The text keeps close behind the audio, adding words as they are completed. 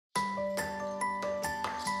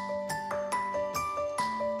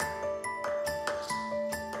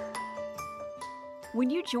When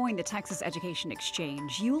you join the Texas Education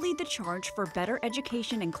Exchange, you lead the charge for better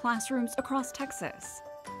education in classrooms across Texas.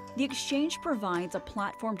 The Exchange provides a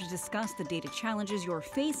platform to discuss the data challenges you're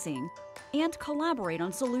facing and collaborate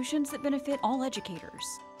on solutions that benefit all educators.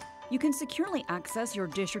 You can securely access your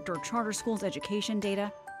district or charter school's education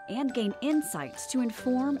data and gain insights to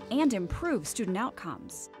inform and improve student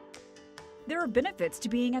outcomes. There are benefits to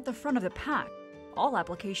being at the front of the pack. All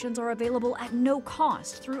applications are available at no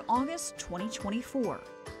cost through August 2024.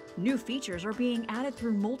 New features are being added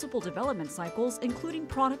through multiple development cycles, including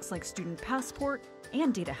products like Student Passport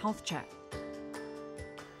and Data Health Check.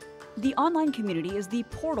 The online community is the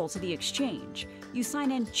portal to the Exchange. You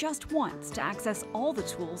sign in just once to access all the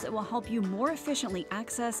tools that will help you more efficiently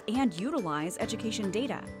access and utilize education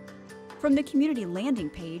data. From the community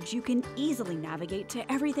landing page, you can easily navigate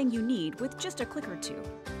to everything you need with just a click or two,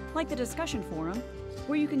 like the discussion forum,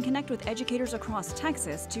 where you can connect with educators across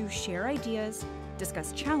Texas to share ideas,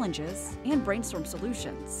 discuss challenges, and brainstorm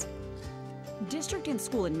solutions. District and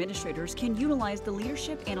school administrators can utilize the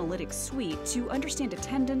Leadership Analytics Suite to understand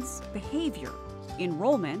attendance, behavior,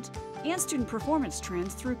 enrollment, and student performance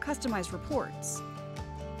trends through customized reports.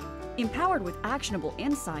 Empowered with actionable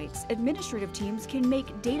insights, administrative teams can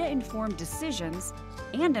make data-informed decisions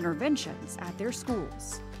and interventions at their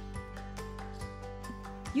schools.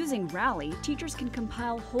 Using Rally, teachers can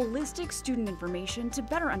compile holistic student information to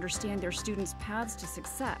better understand their students' paths to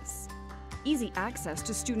success. Easy access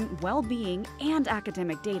to student well-being and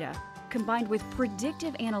academic data, combined with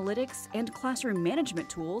predictive analytics and classroom management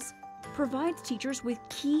tools, provides teachers with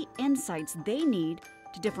key insights they need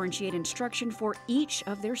to differentiate instruction for each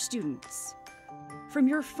of their students. From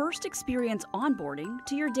your first experience onboarding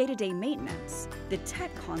to your day-to-day maintenance, the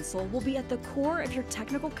Tech Console will be at the core of your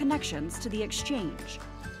technical connections to the Exchange.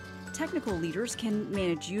 Technical leaders can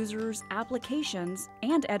manage users, applications,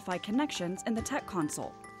 and EdFi connections in the Tech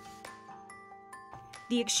Console.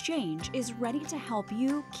 The Exchange is ready to help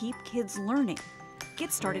you keep kids learning.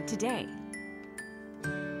 Get started today.